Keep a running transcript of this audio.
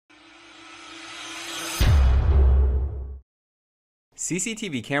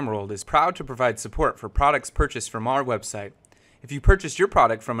CCTV Camera World is proud to provide support for products purchased from our website. If you purchased your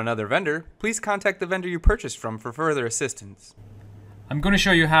product from another vendor, please contact the vendor you purchased from for further assistance. I'm going to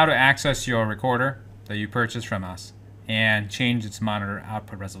show you how to access your recorder that you purchased from us and change its monitor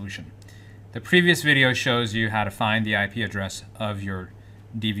output resolution. The previous video shows you how to find the IP address of your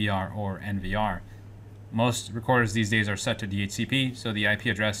DVR or NVR. Most recorders these days are set to DHCP, so the IP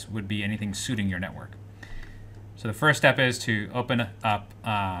address would be anything suiting your network. So the first step is to open up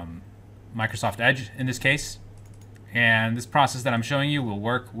Microsoft Edge in this case. And this process that I'm showing you will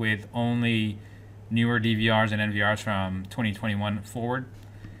work with only newer DVRs and NVRs from 2021 forward.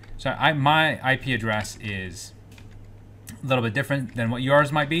 So my IP address is a little bit different than what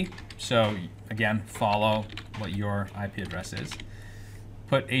yours might be. So again, follow what your IP address is.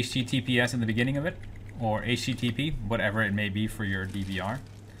 Put HTTPS in the beginning of it, or HTTP, whatever it may be for your DVR.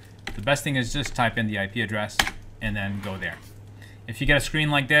 The best thing is just type in the IP address and then go there. If you get a screen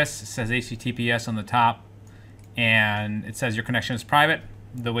like this, it says HTTPS on the top, and it says your connection is private.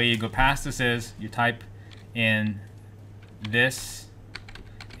 The way you go past this is you type in "this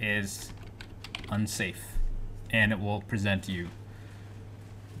is unsafe," and it will present you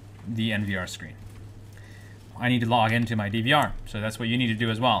the NVR screen. I need to log into my DVR, so that's what you need to do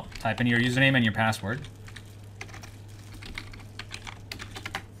as well. Type in your username and your password.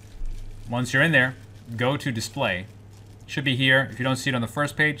 Once you're in there, go to display. Should be here. If you don't see it on the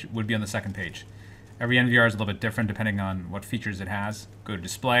first page, it would be on the second page. Every NVR is a little bit different depending on what features it has. Go to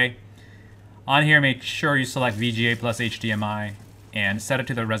display. On here, make sure you select VGA plus HDMI and set it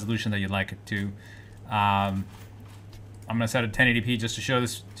to the resolution that you'd like it to. I'm going to set it 1080p just to show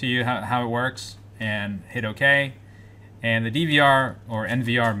this to you how it works, and hit OK. And the DVR or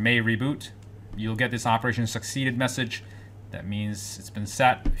NVR may reboot. You'll get this operation succeeded message. That means it's been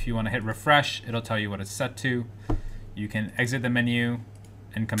set. If you want to hit refresh, it'll tell you what it's set to. You can exit the menu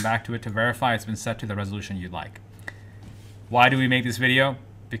and come back to it to verify it's been set to the resolution you'd like. Why do we make this video?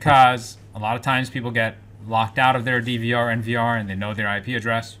 Because a lot of times people get locked out of their DVR, NVR, and they know their IP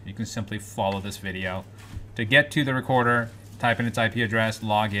address. You can simply follow this video to get to the recorder, type in its IP address,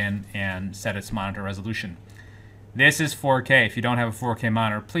 log in, and set its monitor resolution. This is 4K. If you don't have a 4K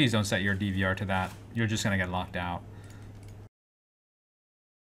monitor, please don't set your DVR to that. You're just going to get locked out.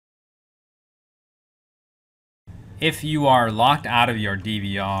 If you are locked out of your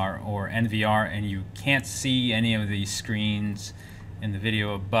DVR or NVR and you can't see any of these screens in the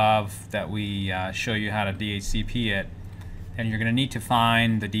video above that we show you how to DHCP it, then you're going to need to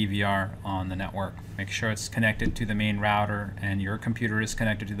find the DVR on the network. Make sure it's connected to the main router and your computer is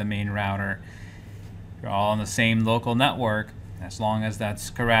connected to the main router. You're all on the same local network. As long as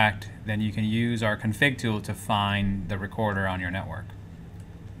that's correct, then you can use our config tool to find the recorder on your network.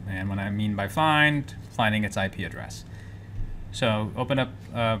 And what I mean by finding its IP address. So open up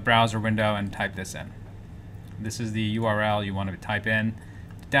a browser window and type this in. This is the URL you want to type in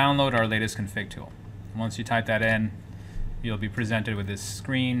to download our latest config tool. Once you type that in, you'll be presented with this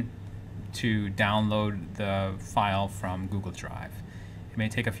screen to download the file from Google Drive. It may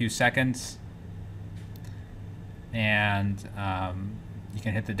take a few seconds, and you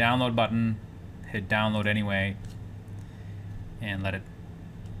can hit the download button, hit download anyway, and let it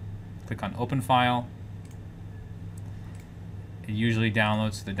click on open file. It usually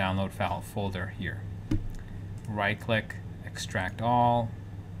downloads to the download file folder here. Right click, extract all,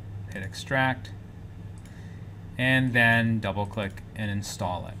 hit extract, and then double click and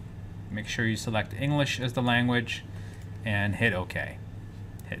install it. Make sure you select English as the language and hit OK.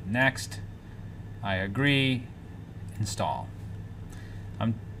 Hit next, I agree, install.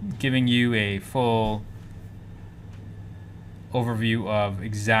 I'm giving you a full overview of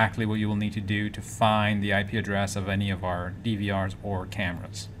exactly what you will need to do to find the IP address of any of our DVRs or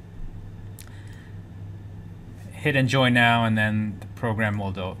cameras. Hit enjoy now, and then the program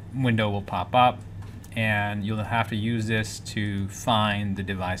window will pop up, and you'll have to use this to find the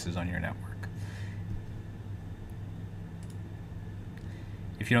devices on your network.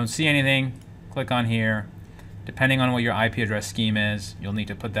 If you don't see anything, click on here. Depending on what your IP address scheme is, you'll need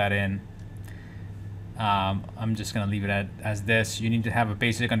to put that in. I'm just going to leave it as this. You need to have a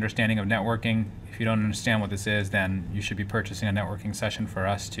basic understanding of networking. If you don't understand what this is, then you should be purchasing a networking session for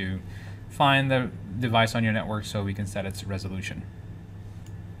us to find the device on your network so we can set its resolution.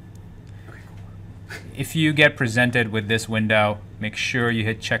 Okay, cool. If you get presented with this window, make sure you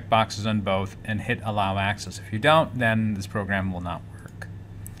hit check boxes on both and hit allow access. If you don't, then this program will not work.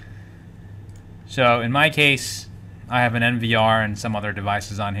 So in my case, I have an NVR and some other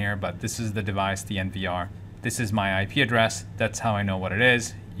devices on here, but this is the device, the NVR. This is my IP address. That's how I know what it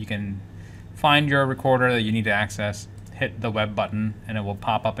is. You can find your recorder that you need to access, hit the web button and it will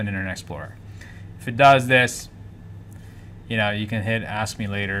pop up in Internet Explorer. If it does this, you can hit Ask Me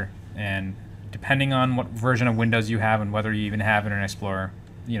Later, and depending on what version of Windows you have and whether you even have Internet Explorer,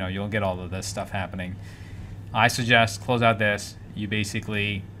 you'll get all of this stuff happening. I suggest close out this. You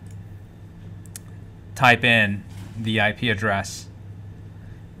basically type in the IP address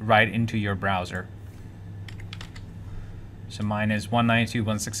right into your browser. So mine is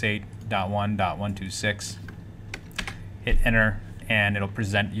 192.168.1.126. Hit enter and it'll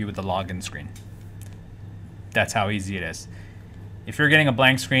present you with the login screen. That's how easy it is. If you're getting a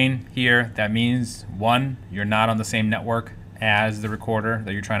blank screen here, that means, one, you're not on the same network as the recorder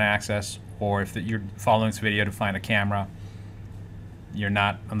that you're trying to access, or if you're following this video to find a camera, you're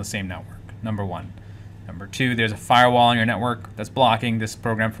not on the same network, number one. Number two, there's a firewall on your network that's blocking this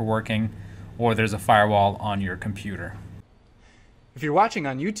program from working, or there's a firewall on your computer. If you're watching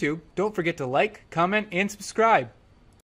on YouTube, don't forget to like, comment, and subscribe.